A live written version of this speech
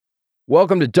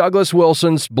Welcome to Douglas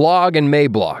Wilson's Blog and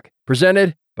Mablog,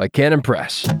 presented by Canon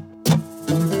Press.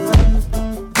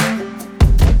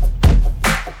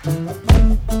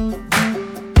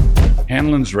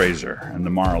 Hanlon's Razor and the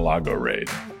Mar-a-Lago Raid,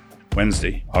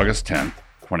 Wednesday, August 10th,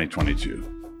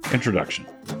 2022. Introduction.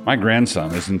 My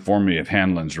grandson has informed me of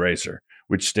Hanlon's Razor,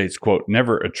 which states, quote,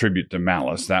 "Never attribute to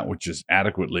malice that which is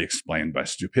adequately explained by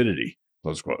stupidity,"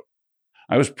 close quote.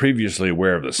 I was previously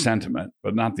aware of the sentiment,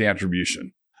 but not the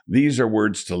attribution. These are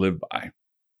words to live by.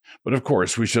 But of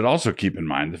course, we should also keep in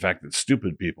mind the fact that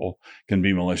stupid people can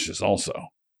be malicious also.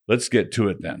 Let's get to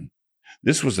it then.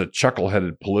 This was a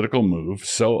chuckle-headed political move,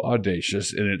 so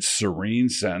audacious in its serene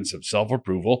sense of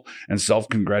self-approval and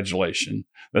self-congratulation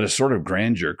that a sort of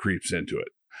grandeur creeps into it.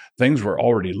 Things were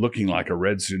already looking like a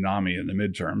red tsunami in the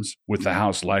midterms, with the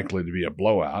House likely to be a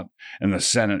blowout and the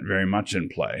Senate very much in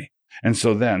play. And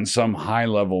so then some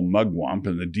high-level mugwump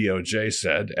in the DOJ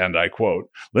said, and I quote,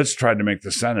 "Let's try to make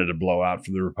the Senate a blowout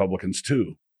for the Republicans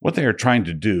too." What they are trying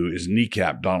to do is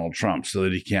kneecap Donald Trump so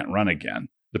that he can't run again.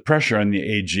 The pressure on the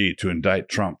AG to indict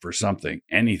Trump for something,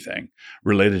 anything,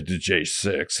 related to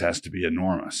J6 has to be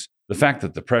enormous. The fact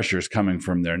that the pressure is coming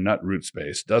from their nut root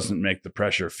space doesn't make the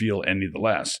pressure feel any the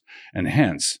less, and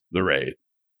hence the raid.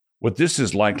 What this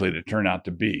is likely to turn out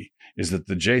to be is that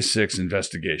the J6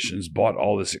 investigations bought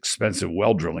all this expensive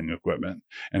well drilling equipment,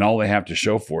 and all they have to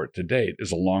show for it to date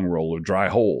is a long roll of dry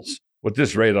holes. What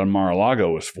this raid on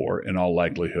Mar-a-Lago was for, in all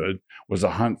likelihood, was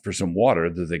a hunt for some water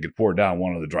that they could pour down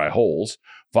one of the dry holes,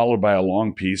 followed by a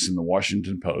long piece in the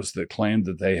Washington Post that claimed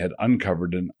that they had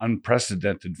uncovered an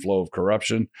unprecedented flow of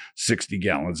corruption, 60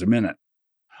 gallons a minute.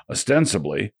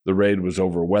 Ostensibly, the raid was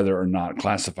over whether or not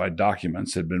classified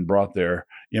documents had been brought there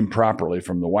improperly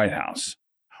from the White House.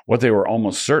 What they were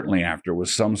almost certainly after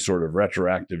was some sort of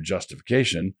retroactive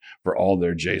justification for all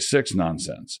their J6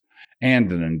 nonsense,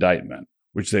 and an indictment,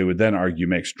 which they would then argue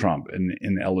makes Trump an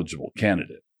ineligible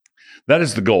candidate. That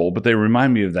is the goal, but they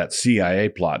remind me of that CIA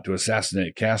plot to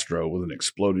assassinate Castro with an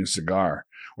exploding cigar,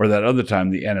 or that other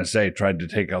time the NSA tried to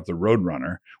take out the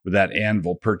Roadrunner with that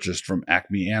anvil purchased from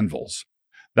Acme Anvils.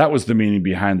 That was the meaning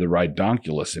behind the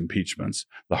Ridonculous impeachments,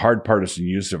 the hard partisan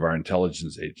use of our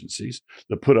intelligence agencies,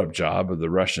 the put-up job of the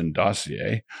Russian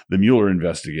dossier, the Mueller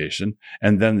investigation,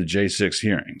 and then the J6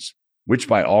 hearings, which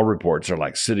by all reports are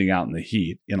like sitting out in the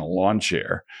heat in a lawn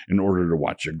chair in order to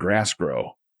watch your grass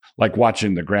grow. Like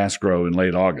watching the grass grow in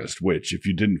late August, which, if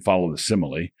you didn't follow the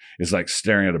simile, is like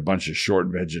staring at a bunch of short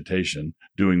vegetation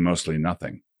doing mostly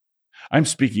nothing. I'm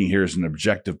speaking here as an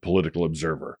objective political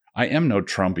observer. I am no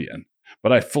Trumpian,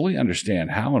 but I fully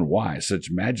understand how and why such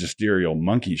magisterial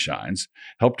monkey shines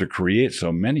help to create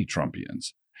so many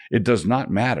Trumpians. It does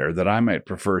not matter that I might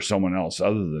prefer someone else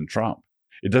other than Trump.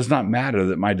 It does not matter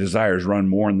that my desires run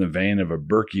more in the vein of a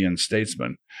Burkean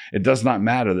statesman. It does not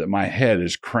matter that my head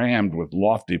is crammed with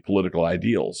lofty political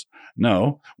ideals.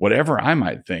 No, whatever I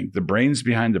might think, the brains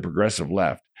behind the progressive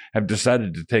left have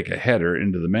decided to take a header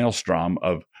into the maelstrom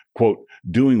of, quote,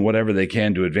 doing whatever they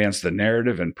can to advance the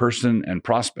narrative and person and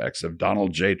prospects of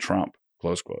Donald J. Trump,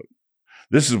 close quote.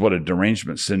 This is what a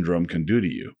derangement syndrome can do to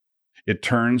you. It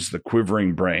turns the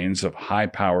quivering brains of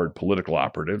high-powered political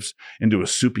operatives into a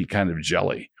soupy kind of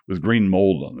jelly with green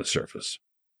mold on the surface.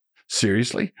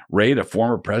 Seriously? Raid a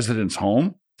former president's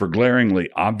home for glaringly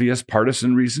obvious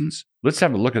partisan reasons? Let's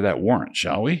have a look at that warrant,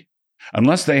 shall we?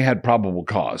 Unless they had probable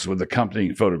cause with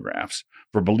accompanying photographs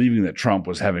for believing that Trump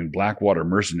was having Blackwater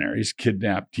mercenaries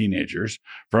kidnap teenagers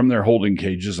from their holding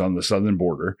cages on the southern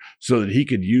border so that he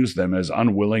could use them as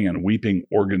unwilling and weeping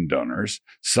organ donors,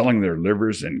 selling their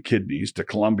livers and kidneys to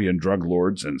Colombian drug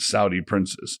lords and Saudi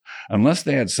princes. Unless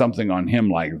they had something on him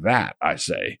like that, I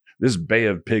say, this Bay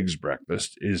of Pigs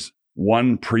breakfast is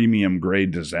one premium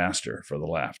grade disaster for the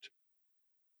left,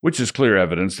 which is clear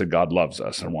evidence that God loves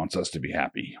us and wants us to be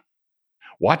happy.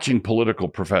 Watching political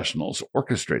professionals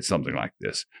orchestrate something like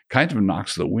this kind of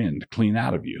knocks the wind clean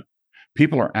out of you.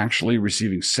 People are actually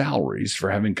receiving salaries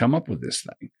for having come up with this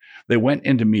thing. They went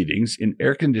into meetings in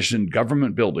air-conditioned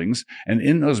government buildings, and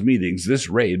in those meetings, this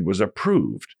raid was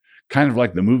approved, kind of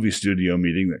like the movie studio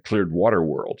meeting that cleared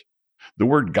Waterworld. The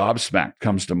word gobsmacked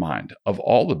comes to mind. Of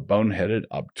all the boneheaded,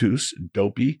 obtuse,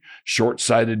 dopey,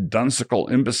 short-sighted, dunsical,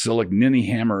 imbecilic,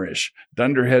 ninny-hammerish,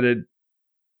 dunderheaded,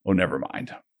 oh, never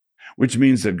mind. Which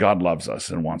means that God loves us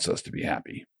and wants us to be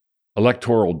happy.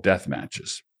 Electoral death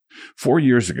matches. 4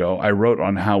 years ago, I wrote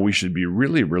on how we should be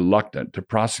really reluctant to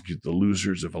prosecute the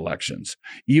losers of elections,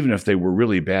 even if they were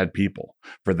really bad people,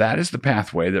 for that is the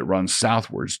pathway that runs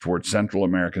southwards toward Central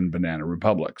American banana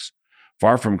republics.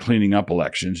 Far from cleaning up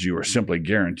elections, you are simply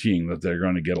guaranteeing that they're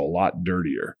going to get a lot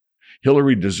dirtier.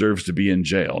 Hillary deserves to be in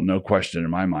jail, no question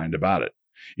in my mind about it.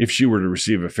 If she were to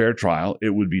receive a fair trial,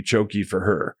 it would be choky for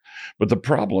her. But the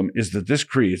problem is that this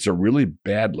creates a really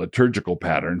bad liturgical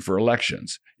pattern for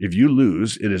elections. If you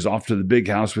lose, it is off to the big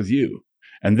house with you.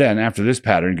 And then, after this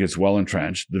pattern gets well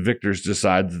entrenched, the victors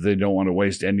decide that they don't want to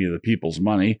waste any of the people's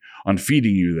money on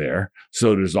feeding you there,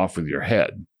 so it is off with your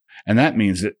head. And that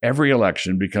means that every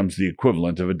election becomes the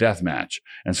equivalent of a death match.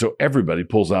 And so everybody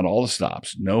pulls out all the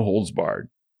stops, no holds barred.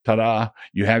 Ta-da,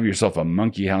 you have yourself a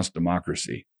monkey house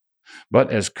democracy. But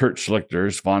as Kurt Schlichter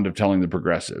is fond of telling the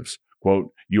progressives,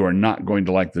 quote, you are not going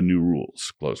to like the new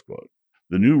rules, close quote.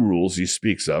 The new rules he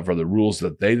speaks of are the rules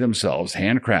that they themselves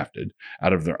handcrafted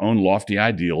out of their own lofty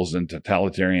ideals and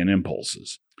totalitarian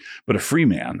impulses. But a free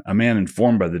man, a man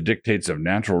informed by the dictates of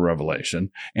natural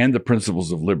revelation and the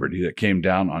principles of liberty that came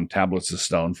down on tablets of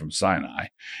stone from Sinai,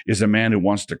 is a man who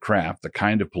wants to craft the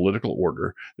kind of political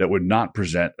order that would not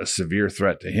present a severe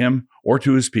threat to him or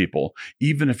to his people,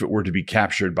 even if it were to be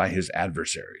captured by his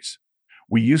adversaries.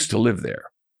 We used to live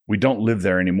there. We don't live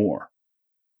there anymore.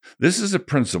 This is a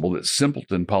principle that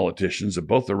simpleton politicians of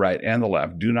both the right and the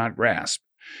left do not grasp.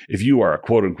 If you are a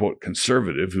quote-unquote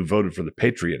conservative who voted for the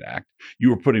Patriot Act,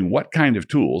 you are putting what kind of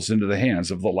tools into the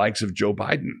hands of the likes of Joe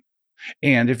Biden?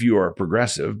 And if you are a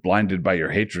progressive, blinded by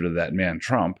your hatred of that man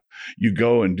Trump, you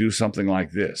go and do something like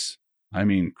this. I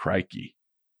mean, crikey.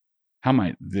 How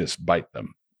might this bite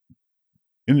them?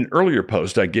 In an earlier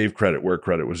post, I gave credit where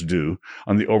credit was due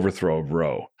on the overthrow of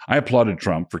Roe. I applauded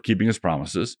Trump for keeping his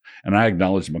promises, and I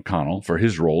acknowledged McConnell for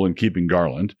his role in keeping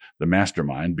Garland, the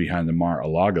mastermind behind the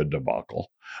Mar-a-Lago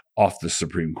debacle, off the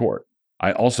Supreme Court.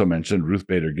 I also mentioned Ruth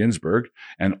Bader Ginsburg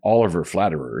and all of her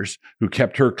flatterers who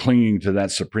kept her clinging to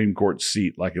that Supreme Court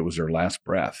seat like it was her last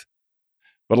breath.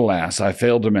 But alas, I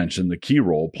failed to mention the key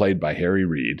role played by Harry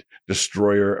Reid,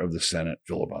 destroyer of the Senate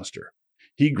filibuster.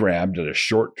 He grabbed at a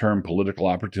short-term political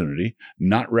opportunity,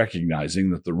 not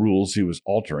recognizing that the rules he was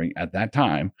altering at that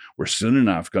time were soon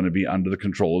enough going to be under the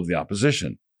control of the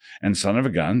opposition. And son of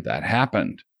a gun, that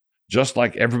happened, just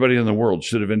like everybody in the world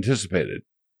should have anticipated.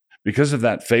 Because of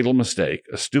that fatal mistake,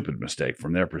 a stupid mistake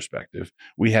from their perspective,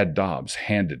 we had Dobbs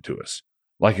handed to us,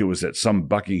 like it was at some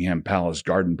Buckingham Palace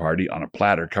garden party on a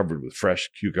platter covered with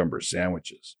fresh cucumber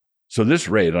sandwiches. So this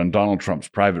raid on Donald Trump's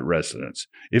private residence,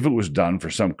 if it was done for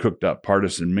some cooked-up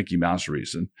partisan Mickey Mouse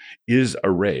reason, is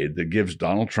a raid that gives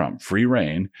Donald Trump free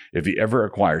rein, if he ever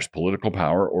acquires political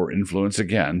power or influence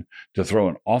again, to throw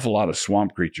an awful lot of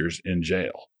swamp creatures in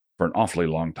jail for an awfully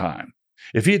long time.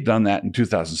 If he had done that in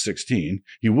 2016,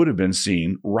 he would have been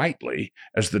seen, rightly,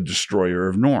 as the destroyer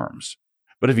of norms.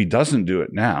 But if he doesn't do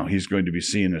it now, he's going to be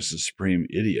seen as the supreme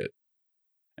idiot.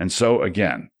 And so,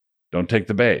 again, don't take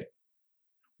the bait.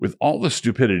 With all the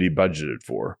stupidity budgeted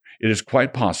for, it is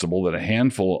quite possible that a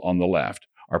handful on the left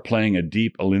are playing a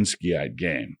deep Alinskyite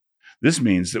game. This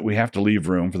means that we have to leave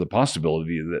room for the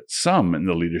possibility that some in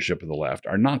the leadership of the left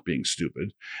are not being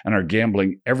stupid and are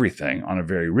gambling everything on a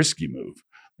very risky move.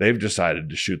 They've decided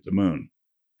to shoot the moon.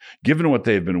 Given what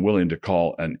they've been willing to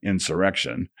call an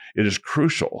insurrection, it is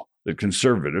crucial that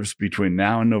conservatives between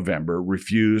now and November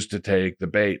refuse to take the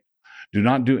bait. Do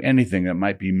not do anything that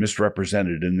might be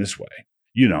misrepresented in this way.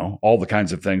 You know, all the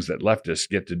kinds of things that leftists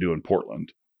get to do in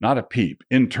Portland. Not a peep.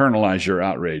 Internalize your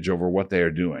outrage over what they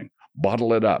are doing.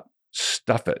 Bottle it up.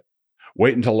 Stuff it.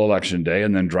 Wait until Election Day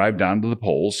and then drive down to the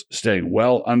polls, staying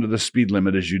well under the speed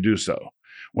limit as you do so.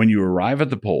 When you arrive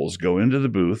at the polls, go into the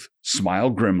booth, smile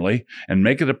grimly, and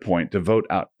make it a point to vote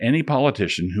out any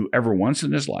politician who ever once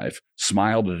in his life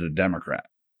smiled at a Democrat.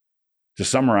 To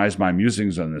summarize my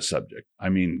musings on this subject, I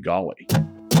mean, golly.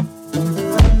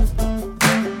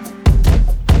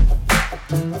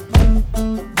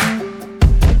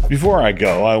 Before I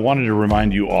go, I wanted to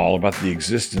remind you all about the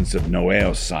existence of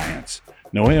Noeo Science.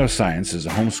 Noeo Science is a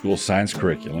homeschool science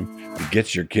curriculum that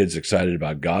gets your kids excited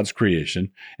about God's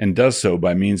creation and does so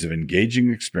by means of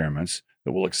engaging experiments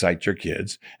that will excite your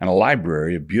kids and a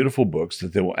library of beautiful books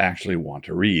that they will actually want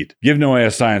to read. Give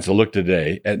Noeo Science a look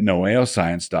today at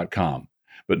noeoscience.com.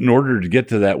 But in order to get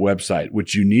to that website,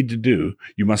 which you need to do,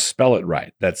 you must spell it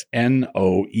right. That's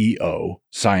Noeo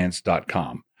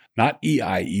science.com. Not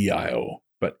E-I-E-I-O,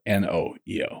 but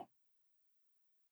Noeo.